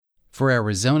For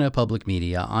Arizona Public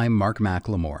Media, I'm Mark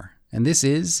McLemore, and this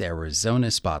is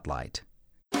Arizona Spotlight.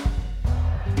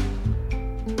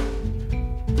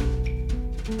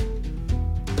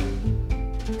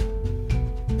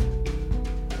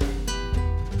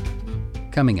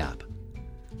 Coming up,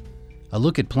 a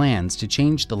look at plans to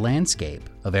change the landscape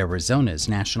of Arizona's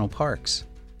national parks.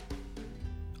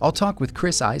 I'll talk with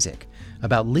Chris Isaak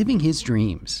about living his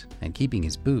dreams and keeping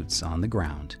his boots on the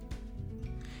ground.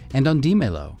 And on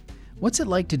DiMelo, what's it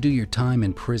like to do your time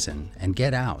in prison and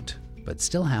get out, but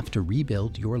still have to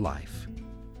rebuild your life?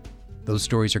 Those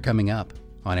stories are coming up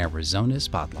on Arizona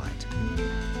Spotlight.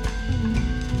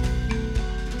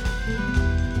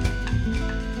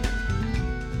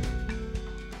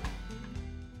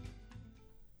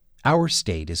 Our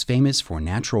state is famous for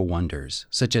natural wonders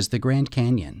such as the Grand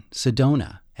Canyon,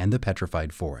 Sedona, and the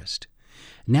Petrified Forest.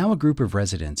 Now a group of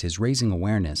residents is raising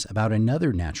awareness about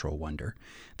another natural wonder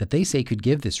that they say could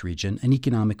give this region an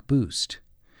economic boost.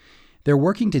 They're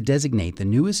working to designate the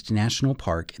newest national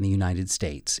park in the United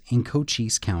States in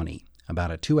Cochise County,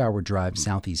 about a 2-hour drive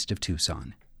southeast of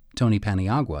Tucson. Tony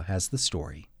Paniagua has the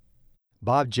story.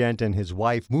 Bob Gent and his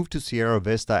wife moved to Sierra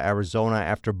Vista, Arizona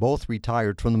after both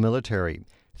retired from the military.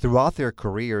 Throughout their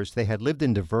careers, they had lived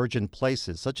in divergent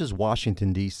places such as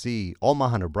Washington, D.C.,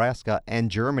 Omaha, Nebraska,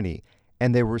 and Germany,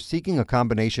 and they were seeking a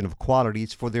combination of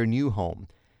qualities for their new home: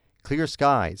 clear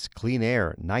skies, clean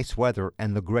air, nice weather,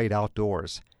 and the great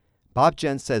outdoors. Bob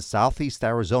Gent says Southeast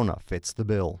Arizona fits the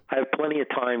bill. I have plenty of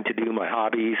time to do my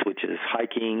hobbies, which is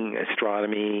hiking,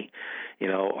 astronomy.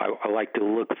 I like to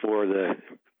look for the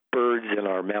birds in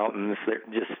our mountains. They're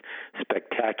just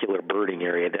spectacular birding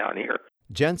area down here.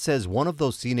 Gent says one of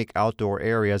those scenic outdoor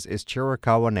areas is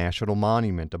Chiricahua National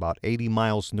Monument, about 80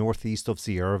 miles northeast of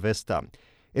Sierra Vista.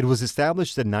 It was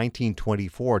established in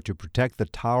 1924 to protect the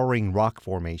towering rock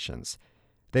formations.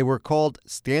 They were called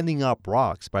Standing Up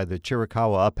Rocks by the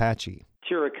Chiricahua Apache.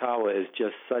 Chiricahua is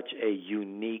just such a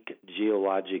unique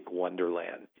geologic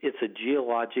wonderland. It's a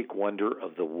geologic wonder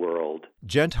of the world.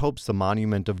 Gent hopes the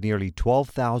monument of nearly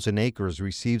 12,000 acres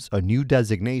receives a new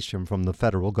designation from the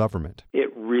federal government.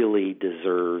 It really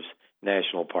deserves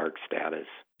national park status.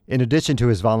 In addition to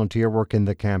his volunteer work in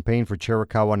the campaign for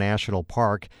Chiricahua National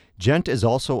Park, Gent is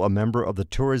also a member of the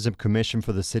Tourism Commission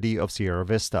for the city of Sierra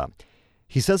Vista.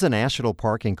 He says a national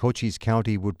park in Cochise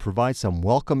County would provide some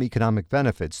welcome economic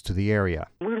benefits to the area.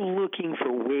 We're looking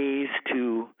for ways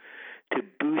to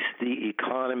boost the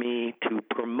economy, to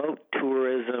promote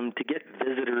tourism, to get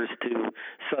visitors to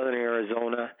southern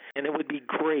Arizona. And it would be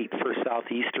great for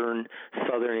southeastern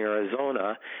southern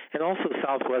Arizona and also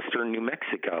southwestern New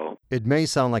Mexico. It may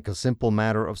sound like a simple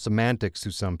matter of semantics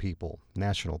to some people,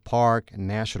 national park and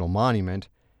national monument,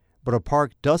 but a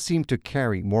park does seem to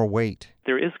carry more weight.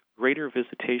 There is greater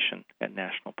visitation at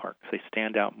national parks. They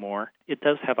stand out more. It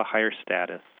does have a higher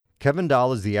status. Kevin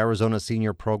Dahl is the Arizona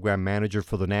Senior Program Manager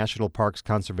for the National Parks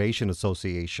Conservation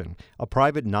Association, a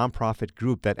private nonprofit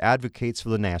group that advocates for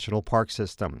the national park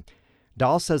system.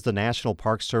 Dahl says the National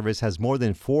Park Service has more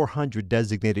than 400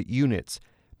 designated units,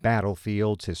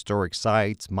 battlefields, historic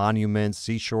sites, monuments,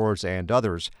 seashores, and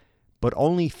others, but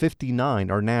only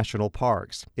 59 are national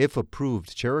parks. If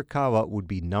approved, Chiricahua would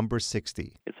be number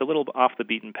 60. It's a little off the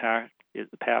beaten path.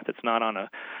 It's not on a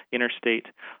interstate.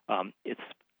 It's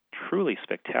truly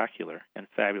spectacular and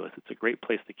fabulous. It's a great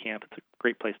place to camp. It's a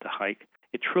great place to hike.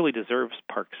 It truly deserves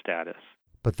park status.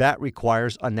 But that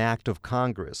requires an act of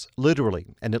Congress, literally,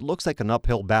 and it looks like an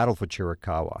uphill battle for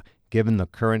Chiricahua, given the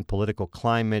current political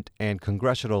climate and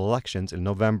congressional elections in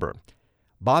November.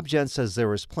 Bob Gent says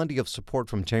there is plenty of support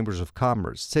from chambers of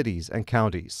commerce, cities, and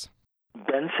counties.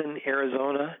 Benson,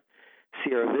 Arizona,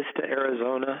 Sierra Vista,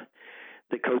 Arizona,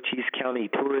 the Cochise County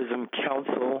Tourism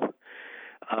Council,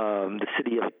 the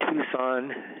city of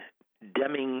Tucson,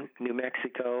 Deming, New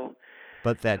Mexico.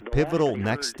 But that pivotal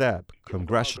next step,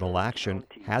 congressional action,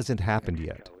 hasn't happened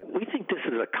yet. We think this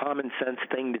is a common sense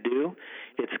thing to do.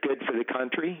 It's good for the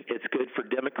country. It's good for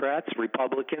Democrats,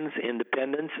 Republicans,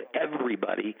 independents.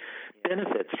 Everybody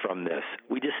benefits from this.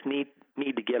 We just need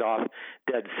to get off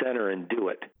dead center and do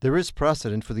it. There is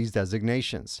precedent for these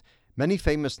designations. Many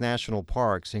famous national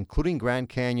parks, including Grand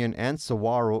Canyon and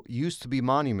Saguaro, used to be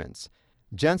monuments.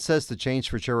 Gent says the change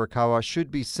for Chiricahua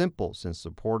should be simple since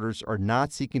supporters are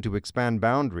not seeking to expand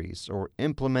boundaries or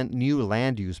implement new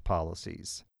land use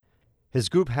policies. His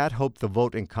group had hoped the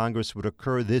vote in Congress would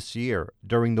occur this year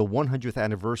during the 100th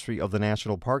anniversary of the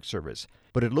National Park Service,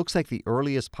 but it looks like the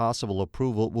earliest possible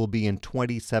approval will be in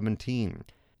 2017.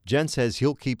 Gent says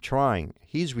he'll keep trying.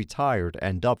 He's retired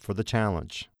and up for the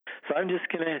challenge. So I'm just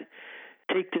going to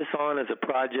take this on as a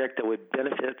project that would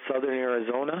benefit southern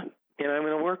Arizona and I'm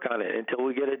going to work on it until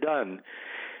we get it done.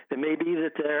 It may be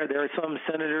that there are some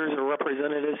senators or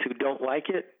representatives who don't like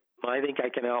it. I think I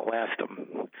can outlast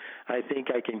them. I think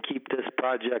I can keep this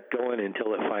project going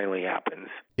until it finally happens.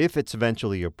 If it's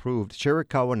eventually approved,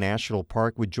 Chiricahua National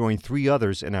Park would join 3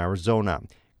 others in Arizona: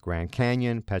 Grand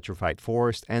Canyon, Petrified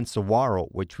Forest, and Saguaro,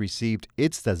 which received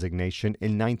its designation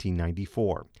in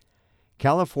 1994.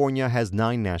 California has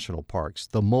 9 national parks,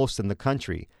 the most in the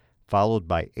country, followed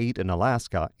by 8 in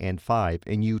Alaska and 5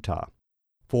 in Utah.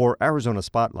 For Arizona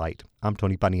Spotlight, I'm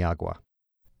Tony Paniagua.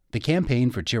 The campaign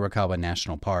for Chiricahua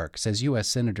National Park says U.S.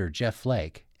 Senator Jeff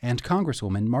Flake and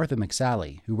Congresswoman Martha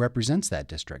McSally, who represents that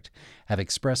district, have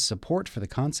expressed support for the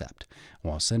concept,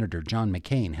 while Senator John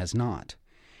McCain has not.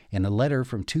 In a letter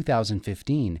from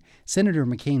 2015, Senator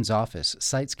McCain's office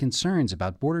cites concerns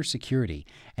about border security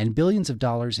and billions of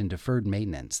dollars in deferred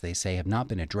maintenance they say have not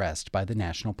been addressed by the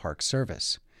National Park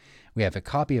Service. We have a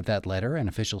copy of that letter and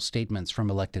official statements from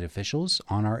elected officials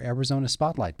on our Arizona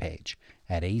Spotlight page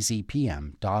at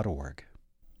azpm.org.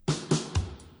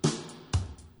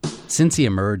 Since he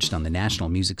emerged on the national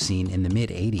music scene in the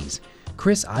mid-'80s,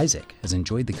 Chris Isaak has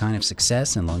enjoyed the kind of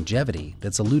success and longevity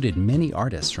that's eluded many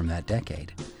artists from that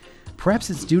decade. Perhaps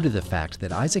it's due to the fact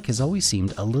that Isaak has always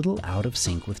seemed a little out of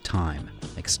sync with time,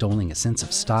 extolling a sense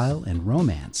of style and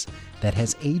romance that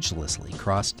has agelessly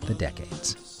crossed the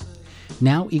decades.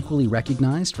 Now equally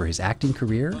recognized for his acting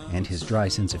career and his dry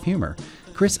sense of humor,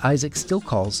 Chris Isaak still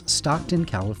calls Stockton,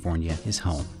 California his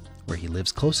home, where he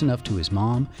lives close enough to his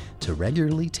mom to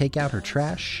regularly take out her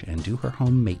trash and do her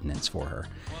home maintenance for her.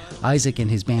 Isaak and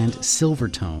his band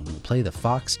Silvertone will play the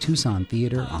Fox Tucson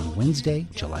Theater on Wednesday,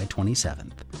 July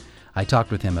 27th. I talked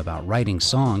with him about writing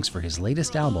songs for his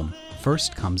latest album,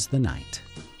 First Comes the Night.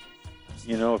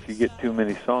 You know, if you get too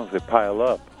many songs, they pile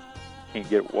up. You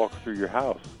can't walk through your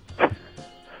house.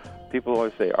 People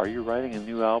always say, "Are you writing a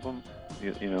new album?"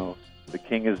 You know, the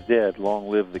king is dead. Long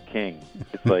live the king.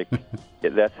 It's like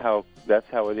that's how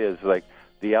it is. Like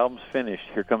the album's finished.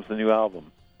 Here comes the new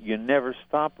album. You never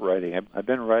stop writing. I've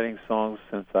been writing songs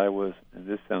since I was, and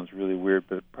this sounds really weird,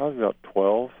 but probably about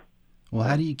 12. Well,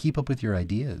 how do you keep up with your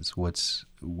ideas? What's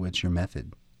your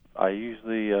method? I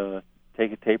usually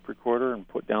take a tape recorder and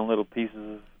put down little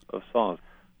pieces of songs.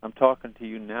 I'm talking to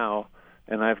you now,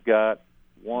 and I've got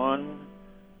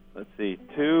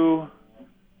 2,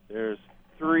 there's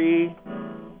 3,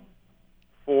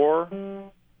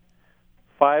 4,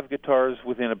 5 guitars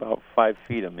within about 5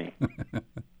 feet of me.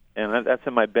 And that's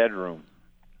in my bedroom.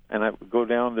 And I go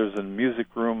down, there's a music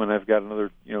room, and I've got another,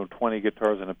 20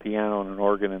 guitars and a piano and an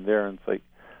organ in there. And it's like,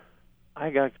 I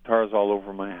got guitars all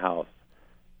over my house.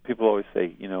 People always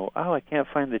say, "Oh, I can't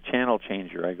find the channel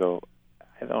changer." I go,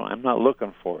 I'm not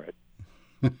looking for it.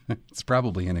 It's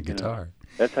probably in a guitar.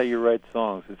 That's how you write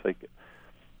songs. It's like,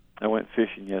 I went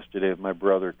fishing yesterday with my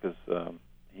brother because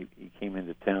he came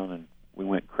into town and we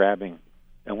went crabbing.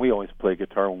 And we always play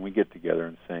guitar when we get together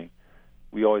and sing.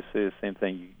 We always say the same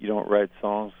thing. You don't write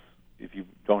songs if you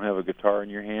don't have a guitar in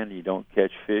your hand. You don't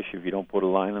catch fish if you don't put a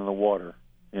line in the water,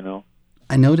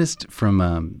 I noticed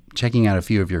from checking out a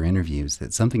few of your interviews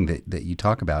that something that you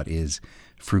talk about is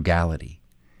frugality.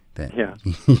 That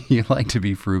you like to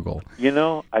be frugal.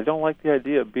 I don't like the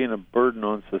idea of being a burden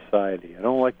on society. I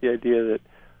don't like the idea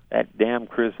that damn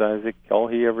Chris Isaak, all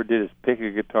he ever did is pick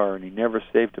a guitar and he never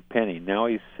saved a penny. Now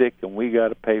he's sick and we got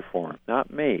to pay for him.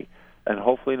 Not me, and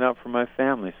hopefully not for my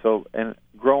family. So, and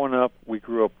growing up, we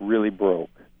grew up really broke.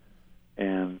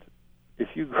 And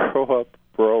if you grow up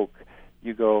broke,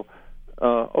 you go,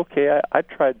 okay, I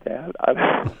tried that. I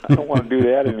don't want to do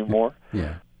that anymore.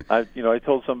 Yeah. I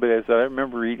told somebody, I said, I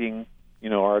remember eating,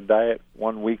 our diet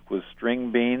one week was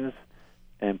string beans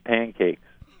and pancakes.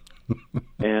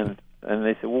 and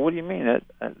they said, well, what do you mean?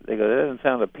 They go, that doesn't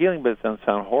sound appealing, but it doesn't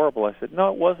sound horrible. I said,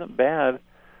 no, it wasn't bad,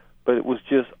 but it was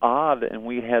just odd. And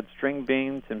we had string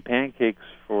beans and pancakes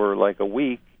for like a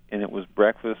week, and it was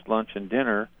breakfast, lunch, and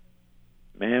dinner.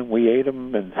 Man, we ate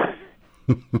them, and,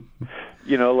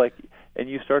 and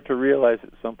you start to realize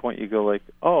at some point, you go like,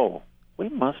 oh, we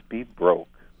must be broke.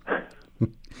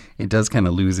 It does kind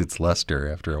of lose its luster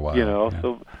after a while.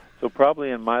 So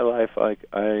probably in my life, like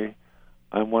I'm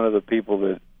one of the people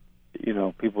that,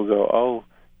 people go, oh,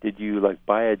 did you like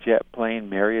buy a jet plane,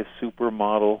 marry a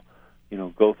supermodel,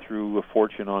 go through a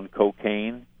fortune on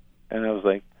cocaine? And I was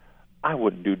like, I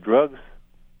wouldn't do drugs.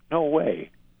 No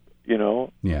way.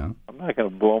 Yeah. I'm not going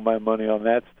to blow my money on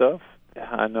that stuff.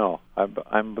 I know.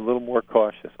 I'm a little more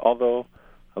cautious. Although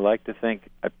I like to think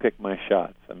I pick my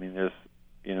shots. I mean, there's,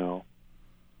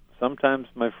 sometimes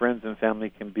my friends and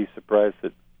family can be surprised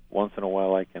that once in a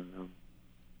while I can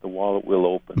the wallet will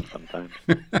open sometimes.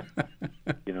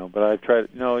 But I try to,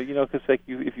 because like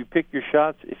if you pick your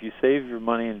shots, if you save your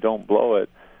money and don't blow it,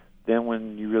 then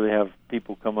when you really have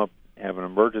people come up, have an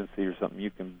emergency or something,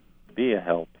 you can be a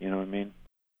help. You know what I mean?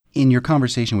 In your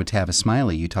conversation with Tavis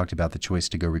Smiley, you talked about the choice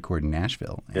to go record in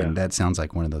Nashville, and that sounds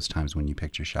like one of those times when you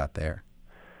picked your shot there.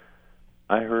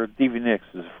 I heard Stevie Nicks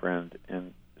is a friend,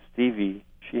 and Stevie,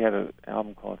 she had an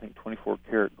album called, I think, 24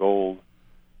 Karat Gold,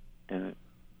 and it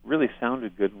really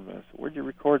sounded good. And I said, "Where'd you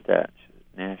record that?" She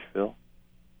said, "Nashville."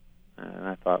 And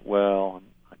I thought, well, I'm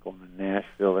not going to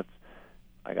Nashville.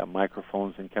 I got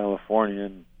microphones in California,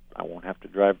 and I won't have to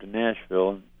drive to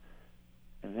Nashville.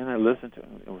 And then I listened to it.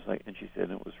 It was like, and she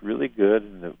said it was really good,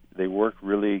 and they worked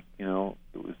really. It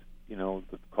was,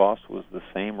 the cost was the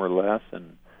same or less,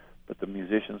 but the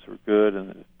musicians were good, and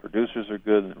the producers are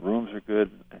good, and the rooms are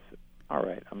good. And I said, all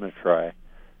right, I'm going to try.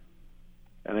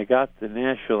 And I got to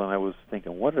Nashville, and I was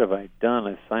thinking, what have I done?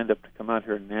 I signed up to come out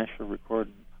here in Nashville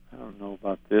recording. I don't know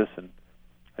about this. And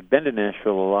I'd been to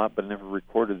Nashville a lot, but never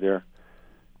recorded there.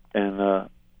 And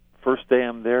first day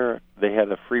I'm there, they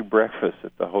had a free breakfast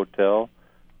at the hotel.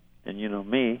 And you know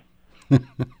me. So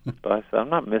I said, I'm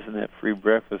not missing that free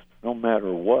breakfast no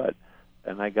matter what.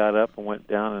 And I got up and went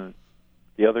down, and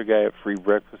the other guy at free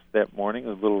breakfast that morning in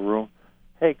the little room,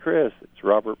 "Hey, Chris, it's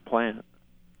Robert Plant."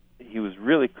 He was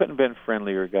really, couldn't have been a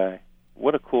friendlier guy.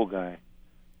 What a cool guy.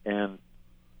 And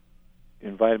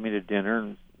invited me to dinner,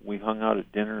 and we hung out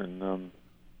at dinner, and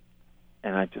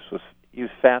I just he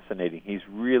was fascinating.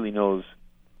 He knows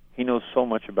so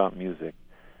much about music.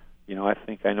 I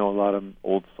think I know a lot of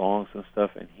old songs and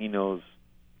stuff, and he knows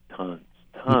tons.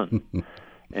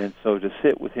 And so to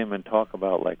sit with him and talk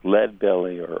about like Lead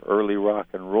Belly or early rock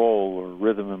and roll or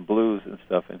rhythm and blues and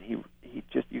stuff, and he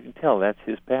just, you can tell that's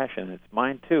his passion. It's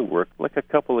mine too. We're like a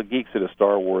couple of geeks at a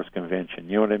Star Wars convention.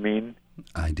 You know what I mean?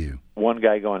 I do. One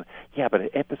guy going, "Yeah, but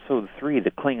at episode 3,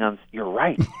 the Klingons," you're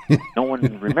right. No one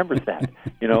remembers that.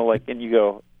 And you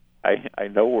go, I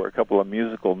know we're a couple of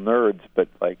musical nerds, but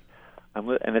like,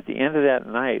 and at the end of that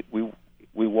night, we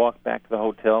walked back to the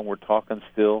hotel, and we're talking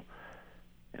still,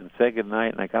 and said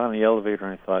goodnight, and I got on the elevator,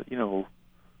 and I thought,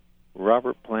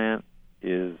 Robert Plant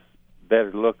is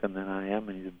better looking than I am,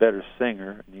 and he's a better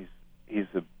singer, and he's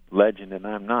a legend, and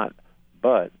I'm not.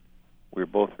 But we're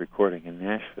both recording in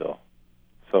Nashville,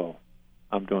 so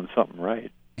I'm doing something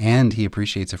right. And he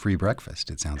appreciates a free breakfast,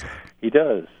 it sounds like. He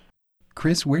does.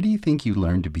 Chris, where do you think you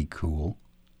learned to be cool?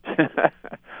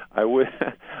 I wish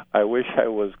I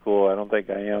was cool. I don't think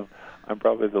I am. I'm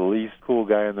probably the least cool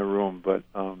guy in the room, but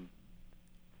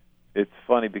it's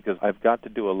funny because I've got to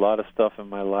do a lot of stuff in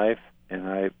my life,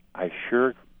 and I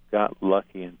sure got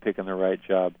lucky in picking the right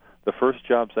job. The first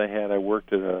jobs I had, I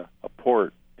worked at a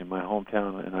port in my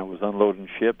hometown, and I was unloading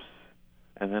ships,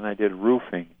 and then I did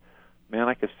roofing. Man,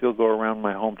 I could still go around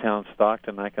my hometown,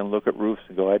 Stockton, and I can look at roofs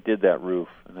and go, I did that roof,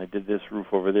 and I did this roof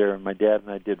over there, and my dad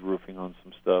and I did roofing on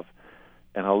some stuff.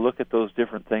 And I'll look at those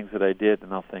different things that I did,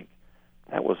 and I'll think,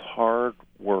 that was hard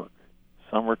work.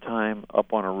 Summertime,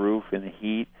 up on a roof in the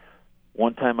heat.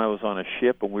 One time I was on a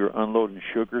ship, and we were unloading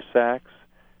sugar sacks,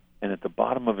 and at the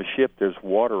bottom of a ship there's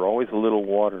water, always a little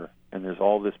water, and there's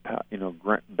all this,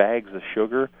 bags of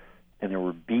sugar, and there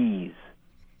were bees.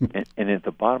 and at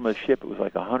the bottom of the ship, it was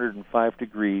like 105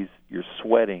 degrees. You're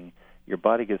sweating. Your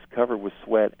body gets covered with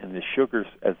sweat, and the sugars,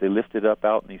 as they lift it up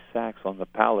out in these sacks on the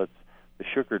pallets, the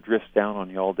sugar drifts down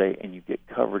on you all day, and you get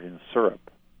covered in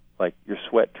syrup. Like your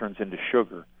sweat turns into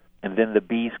sugar. And then the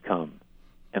bees come.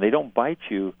 And they don't bite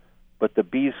you, but the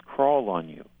bees crawl on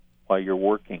you while you're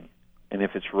working. And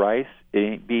if it's rice, it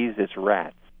ain't bees, it's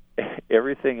rats.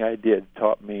 Everything I did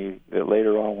taught me that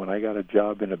later on when I got a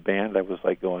job in a band, I was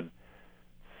like going,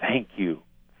 thank you.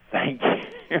 I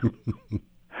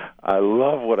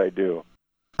love what I do.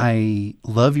 I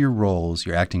love your roles,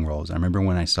 your acting roles. I remember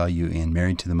when I saw you in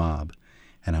Married to the Mob,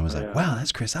 and I was like, wow,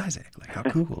 that's Chris Isaak. Like, how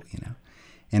cool,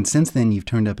 And since then, you've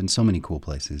turned up in so many cool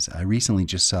places. I recently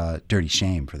just saw Dirty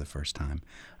Shame for the first time.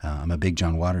 I'm a big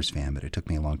John Waters fan, but it took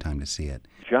me a long time to see it.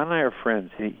 John and I are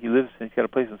friends. He's got a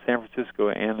place in San Francisco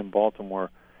and in Baltimore,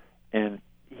 and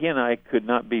he and I could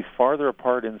not be farther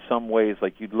apart in some ways.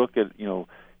 Like you'd look at,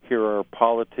 hear our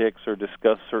politics or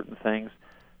discuss certain things,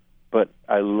 but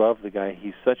I love the guy.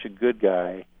 He's such a good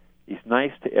guy. He's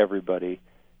nice to everybody,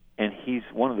 and he's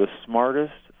one of the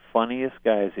smartest, funniest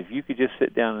guys. If you could just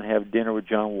sit down and have dinner with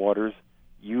John Waters,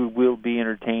 you will be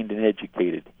entertained and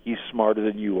educated. He's smarter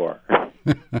than you are.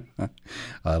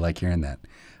 I like hearing that.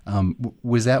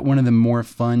 Was that one of the more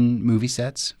fun movie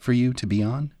sets for you to be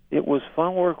on? It was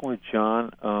fun working with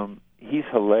John. He's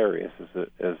hilarious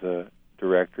as a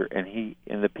director,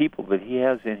 and the people that he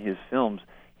has in his films,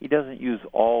 he doesn't use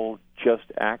all just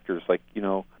actors. Like,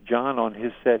 John on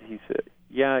his set, he said,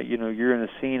 yeah, you're in a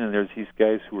scene and there's these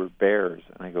guys who are bears.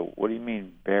 And I go, what do you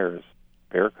mean bears?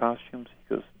 Bear costumes?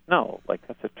 He goes, no, like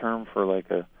that's a term for like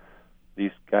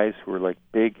these guys who are like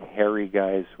big, hairy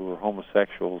guys who are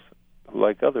homosexuals who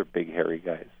like other big, hairy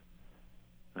guys.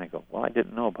 And I go, well, I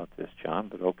didn't know about this, John,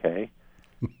 but okay.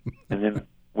 And then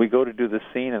we go to do the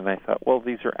scene, and I thought, well,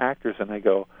 these are actors. And I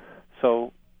go,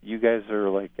 so you guys are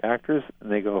like actors? And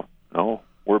they go, no,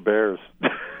 we're bears.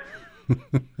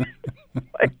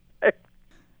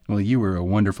 Well, you were a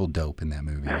wonderful dope in that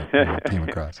movie. I came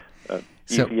across.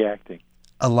 Easy acting.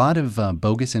 A lot of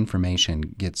bogus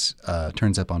information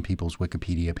turns up on people's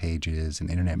Wikipedia pages and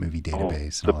Internet Movie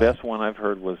Database. The best one I've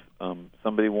heard was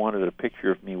somebody wanted a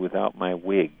picture of me without my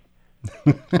wig.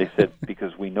 They said,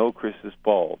 because we know Chris is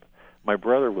bald. My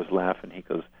brother was laughing. He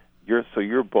goes,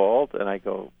 you're bald? And I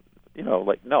go,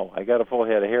 no, I got a full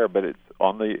head of hair, but it's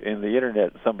in the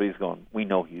Internet. Somebody's going, we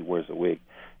know he wears a wig.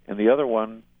 And the other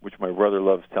one, which my brother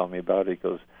loves telling me about, he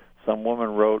goes, some woman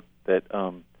wrote that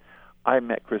I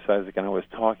met Chris Isaak and I was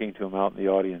talking to him out in the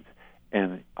audience,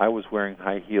 and I was wearing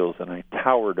high heels and I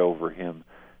towered over him,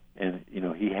 and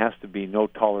he has to be no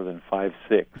taller than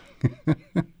 5'6".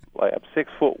 Like I'm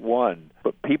 6'1",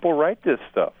 but people write this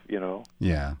stuff,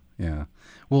 Yeah.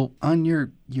 Well, on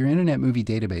your Internet Movie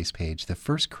Database page, the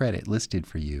first credit listed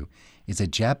for you is a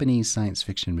Japanese science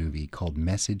fiction movie called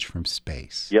Message from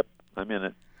Space. Yep, I'm in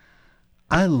it.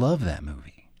 I love that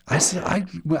movie. I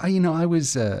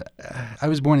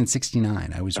was born in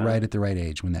 '69. I was right at the right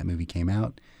age when that movie came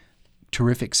out.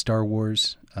 Terrific Star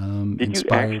Wars Did you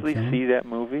actually see that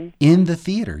movie? In the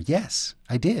theater, yes,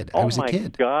 I did. I was a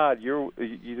kid. Oh, my God. You're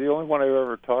the only one I've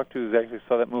ever talked to who actually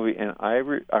saw that movie. And I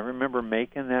remember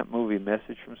making that movie,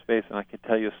 Message from Space, and I can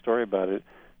tell you a story about it.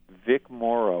 Vic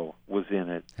Morrow was in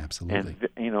it. Absolutely.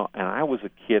 And, and I was a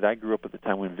kid. I grew up at the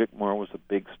time when Vic Morrow was a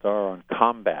big star on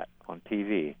Combat on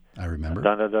TV. I remember.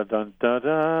 Dun, dun, dun, dun, dun,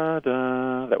 dun,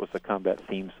 dun. That was the Combat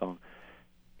theme song.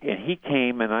 And he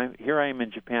came, and here I am in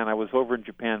Japan. I was over in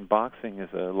Japan boxing as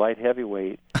a light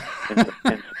heavyweight,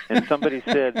 and somebody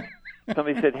said,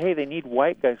 hey, they need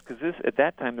white guys, because at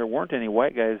that time there weren't any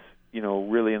white guys,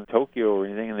 really in Tokyo or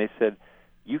anything. And they said,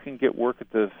 you can get work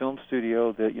at the film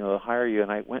studio that they'll hire you.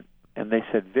 And I went, and they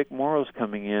said Vic Morrow's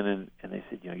coming in, and they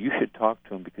said, you should talk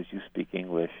to him because you speak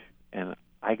English. And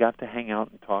I got to hang out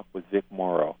and talk with Vic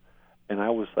Morrow, and I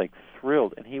was like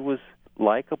thrilled. And he was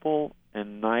likable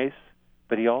and nice,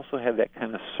 but he also had that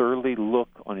kind of surly look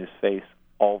on his face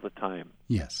all the time.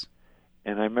 Yes.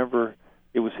 And I remember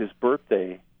it was his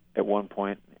birthday at one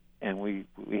point, and we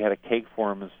had a cake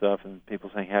for him and stuff, and people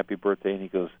saying happy birthday, and he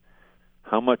goes,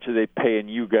 how much are they paying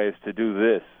you guys to do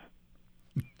this?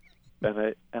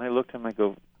 and I looked at him, I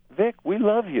go, Vic, we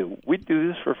love you. We do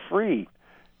this for free.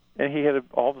 And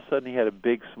all of a sudden he had a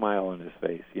big smile on his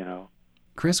face,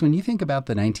 Chris, when you think about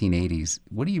the 1980s,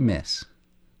 what do you miss?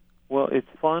 Well, it's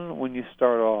fun when you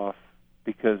start off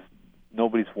because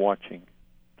nobody's watching.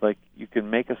 Like, you can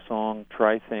make a song,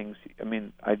 try things. I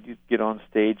mean, I'd get on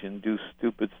stage and do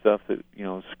stupid stuff that,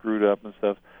 screwed up and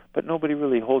stuff, but nobody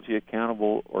really holds you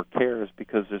accountable or cares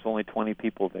because there's only 20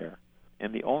 people there.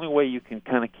 And the only way you can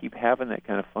kind of keep having that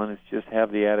kind of fun is just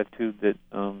have the attitude that,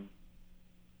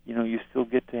 you still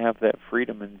get to have that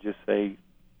freedom and just say,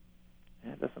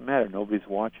 it doesn't matter, nobody's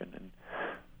watching. And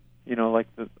like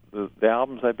the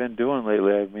albums I've been doing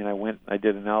lately, I mean, I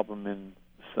did an album in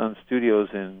Sun Studios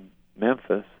in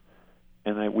Memphis,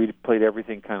 and we played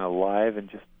everything kind of live and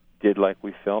just did like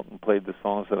we felt and played the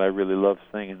songs that I really love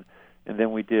singing. And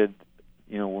then we did,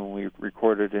 when we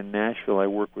recorded in Nashville, I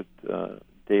worked with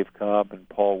Dave Cobb and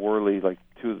Paul Worley, like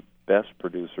two of the best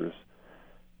producers.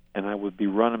 And I would be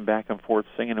running back and forth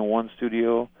singing in one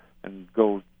studio and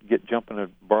jump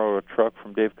in borrow a truck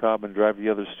from Dave Cobb and drive to the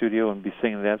other studio and be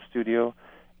singing in that studio.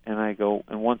 And I go,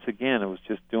 and once again, it was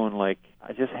just doing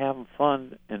I just having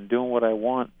fun and doing what I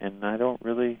want, and I don't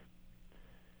really,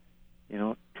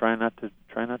 try not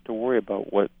to worry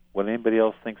about what anybody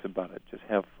else thinks about it. Just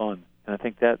have fun. And I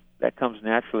think that comes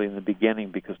naturally in the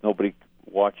beginning because nobody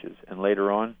watches. And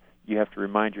later on, you have to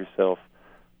remind yourself,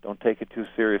 don't take it too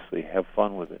seriously. Have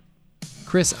fun with it.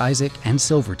 Chris Isaak and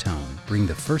Silvertone bring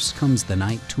the First Comes the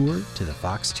Night tour to the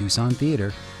Fox Tucson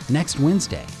Theater next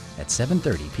Wednesday at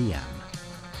 7:30 p.m.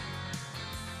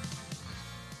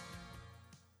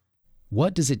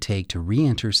 What does it take to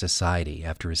re-enter society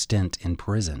after a stint in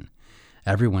prison?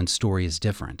 Everyone's story is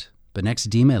different, but next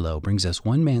DiMello brings us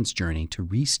one man's journey to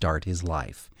restart his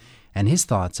life and his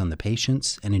thoughts on the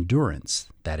patience and endurance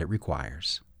that it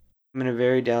requires. I'm in a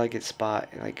very delicate spot,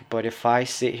 but if I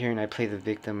sit here and I play the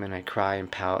victim and I cry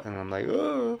and pout and I'm like,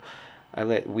 oh, I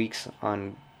let weeks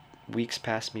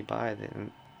pass me by,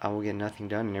 then I will get nothing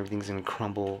done, and everything's gonna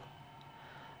crumble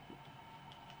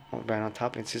right on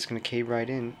top. It's just gonna cave right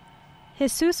in.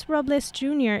 Jesus Robles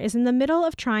Jr. is in the middle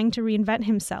of trying to reinvent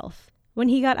himself. When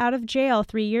he got out of jail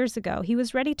 3 years ago, he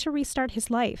was ready to restart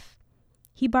his life.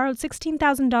 He borrowed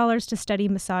 $16,000 to study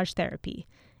massage therapy,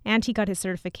 and he got his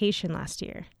certification last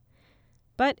year.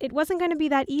 But it wasn't going to be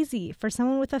that easy for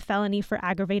someone with a felony for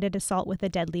aggravated assault with a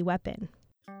deadly weapon.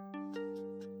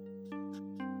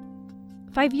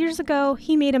 5 years ago,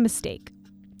 he made a mistake.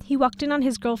 He walked in on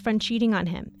his girlfriend cheating on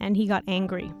him, and he got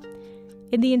angry.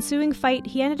 In the ensuing fight,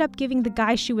 he ended up giving the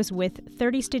guy she was with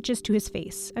 30 stitches to his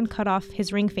face and cut off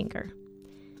his ring finger.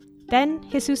 Then,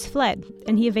 Jesus fled,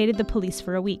 and he evaded the police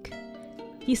for a week.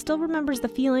 He still remembers the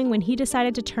feeling when he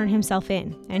decided to turn himself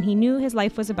in, and he knew his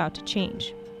life was about to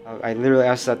change. I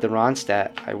was at the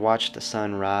Ronstadt. I watched the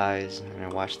sun rise, and I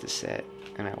watched it set,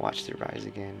 and I watched it rise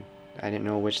again. I didn't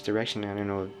know which direction. I didn't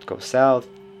know to go south,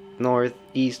 north,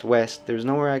 east, west. There's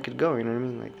nowhere I could go, you know what I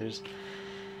mean? Like, there's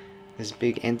this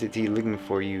big entity looking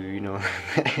for you, you know.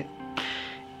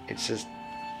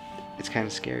 It's kind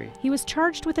of scary. He was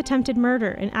charged with attempted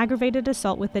murder and aggravated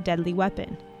assault with a deadly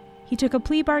weapon. He took a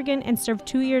plea bargain and served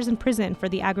 2 years in prison for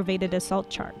the aggravated assault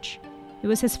charge. It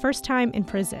was his first time in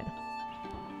prison.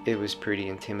 It was pretty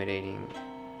intimidating,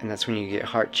 and that's when you get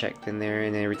heart checked in there,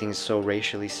 and everything's so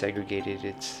racially segregated.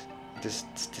 It's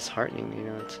disheartening, you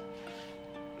know.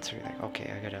 It's really like,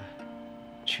 okay, I gotta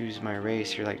choose my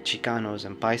race. You're like Chicanos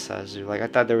and Paisas. You're like, I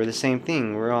thought they were the same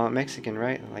thing. We're all Mexican,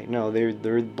 right? Like, no,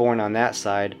 they're born on that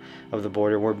side of the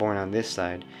border. We're born on this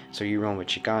side. So you roam with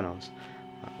Chicanos.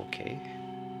 Okay.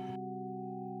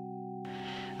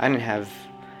 I didn't have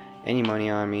any money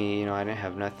on me, you know. I didn't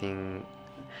have nothing,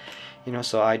 you know.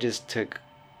 So I just took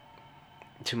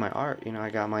to my art, you know. I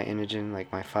got my Inogen,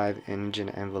 like my 5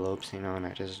 Inogen envelopes, you know, and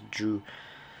I just drew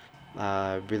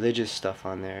religious stuff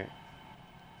on there.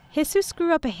 Jesus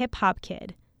grew up a hip-hop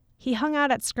kid. He hung out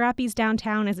at Scrappy's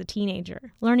downtown as a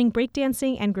teenager, learning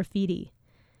breakdancing and graffiti.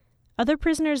 Other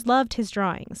prisoners loved his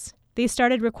drawings. They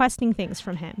started requesting things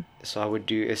from him. So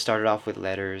it started off with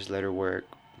letter work,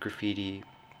 graffiti,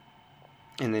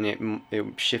 and then it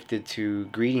shifted to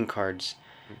greeting cards.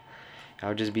 I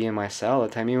would just be in my cell all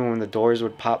the time. Even when the doors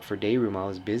would pop for day room, I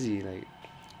was busy, like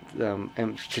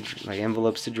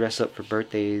envelopes to dress up for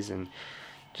birthdays and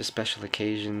just special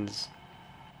occasions.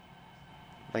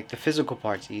 Like, the physical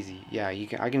part's easy. Yeah,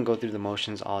 I can go through the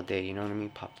motions all day, you know what I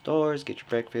mean? Pop the doors, get your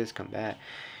breakfast, come back,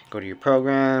 go to your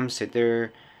program, sit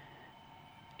there.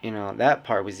 You know, that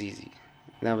part was easy.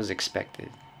 That was expected.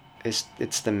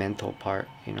 It's the mental part,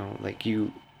 you know, like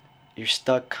you're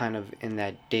stuck kind of in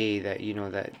that day that, you know,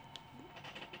 that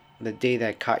the day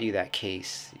that caught you that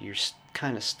case. You're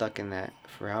kind of stuck in that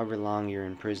for however long you're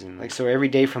in prison. Like, so every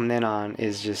day from then on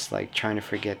is just like trying to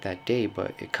forget that day,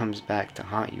 but it comes back to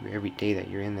haunt you every day that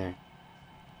you're in there.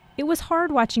 It was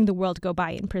hard watching the world go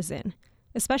by in prison,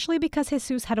 especially because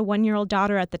Jesus had a 1-year-old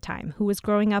daughter at the time who was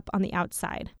growing up on the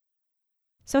outside.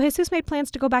 So Jesus made plans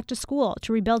to go back to school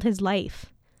to rebuild his life.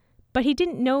 But he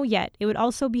didn't know yet it would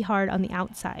also be hard on the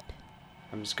outside.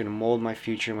 I'm just going to mold my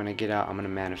future. When I get out, I'm going to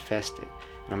manifest it.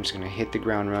 And I'm just going to hit the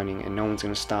ground running, and no one's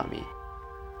going to stop me.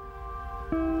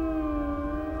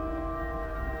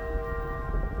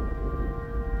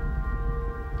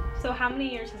 So how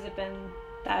many years has it been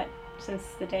since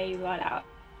the day you got out?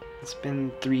 It's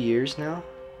been 3 years now.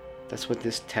 That's what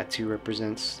this tattoo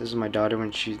represents. This is my daughter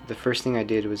the first thing I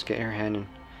did was get her hand and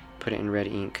put it in red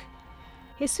ink.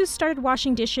 Jesus started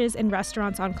washing dishes in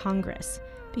restaurants on Congress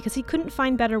because he couldn't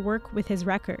find better work with his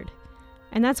record.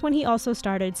 And that's when he also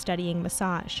started studying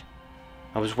massage.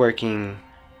 I was working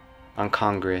on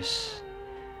Congress,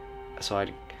 so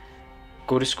I'd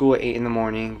go to school at 8 in the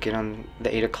morning, get on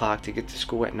the 8 o'clock to get to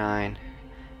school at 9,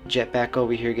 jet back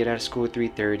over here, get out of school at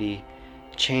 3:30,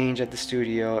 change at the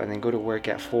studio, and then go to work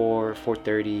at 4,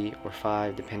 4:30, or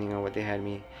 5, depending on what they had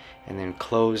me, and then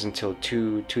close until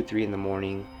 2, 3 in the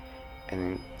morning, and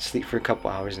then sleep for a couple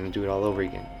hours and do it all over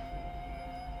again.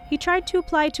 He tried to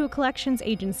apply to a collections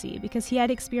agency because he had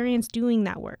experience doing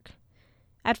that work.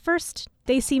 At first,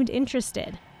 they seemed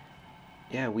interested.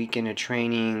 Yeah, weekend of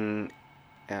training,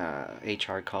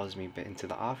 HR calls me into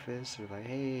the office. They're like,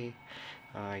 hey,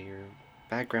 your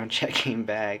background check came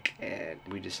back, and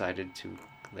we decided to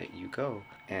let you go.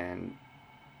 And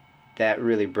that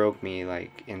really broke me,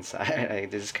 like, inside.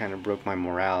 This kind of broke my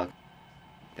morale.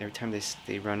 Every time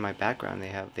they run my background,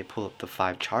 they pull up the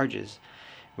 5 charges,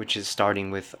 which is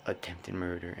starting with attempted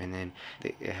murder, and then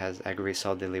it has aggravated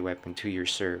assault, deadly weapon, 2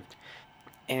 years served.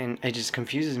 And it just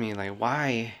confuses me, like,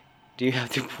 why do you have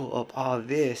to pull up all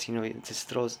this? You know, it just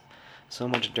throws so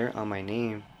much dirt on my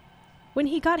name. When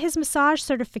he got his massage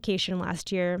certification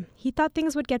last year, he thought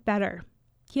things would get better.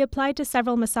 He applied to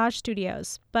several massage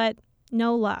studios, but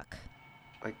no luck.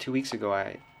 Like 2 weeks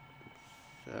ago,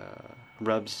 the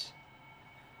Rubs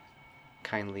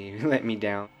kindly let me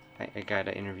down. I got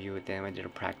an interview with them. I did a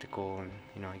practical,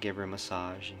 and I gave her a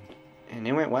massage, and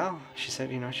it went well. She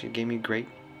said, she gave me great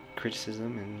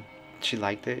criticism, and she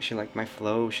liked it. She liked my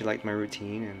flow. She liked my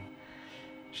routine, and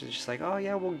she's just like, "Oh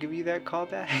yeah, we'll give you that call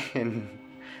back." And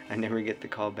I never get the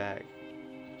call back,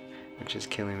 which is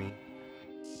killing me.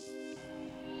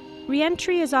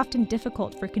 Re-entry is often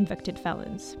difficult for convicted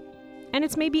felons, and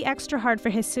it's maybe extra hard for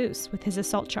Jesus with his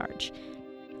assault charge,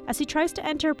 as he tries to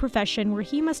enter a profession where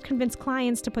he must convince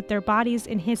clients to put their bodies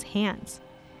in his hands.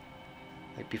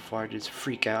 Like before, I'd just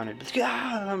freak out and I'd be like,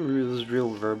 I'm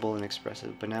real verbal and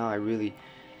expressive, but now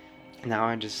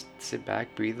I just sit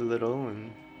back, breathe a little,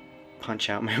 and punch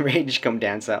out my rage, come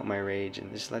dance out my rage,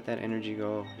 and just let that energy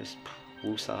go, just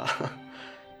woosah.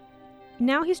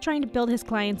 Now he's trying to build his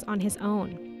clients on his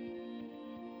own.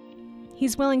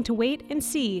 He's willing to wait and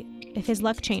see if his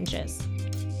luck changes.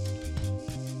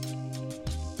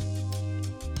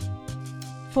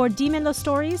 For Dímelo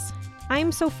Stories,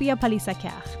 I'm Sofia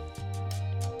Palisaker.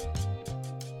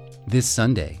 This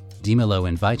Sunday, Dímelo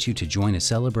invites you to join a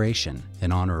celebration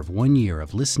in honor of 1 year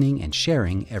of listening and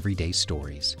sharing everyday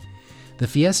stories. The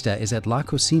fiesta is at La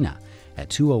Cocina at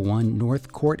 201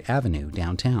 North Court Avenue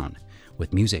downtown,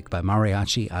 with music by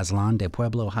Mariachi Aztlán de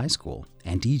Pueblo High School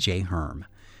and DJ Herm.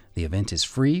 The event is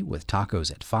free with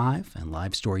tacos at 5 and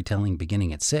live storytelling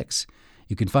beginning at 6.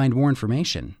 You can find more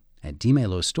information at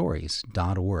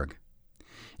DímeloStories.org.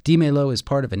 Dímelo is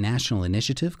part of a national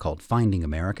initiative called Finding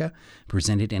America,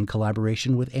 presented in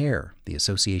collaboration with AIR, the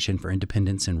Association for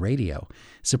Independence in Radio,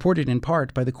 supported in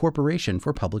part by the Corporation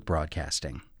for Public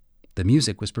Broadcasting. The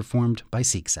music was performed by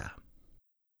Sixa.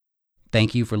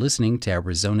 Thank you for listening to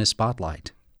Arizona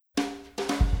Spotlight.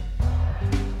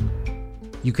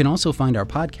 You can also find our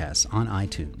podcasts on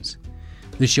iTunes.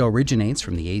 The show originates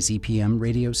from the AZPM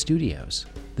radio studios.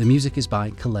 The music is by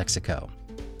Calexico.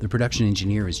 The production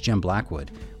engineer is Jim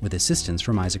Blackwood, with assistance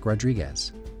from Isaac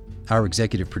Rodriguez. Our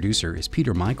executive producer is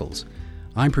Peter Michaels.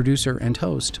 I'm producer and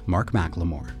host Mark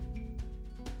McLemore.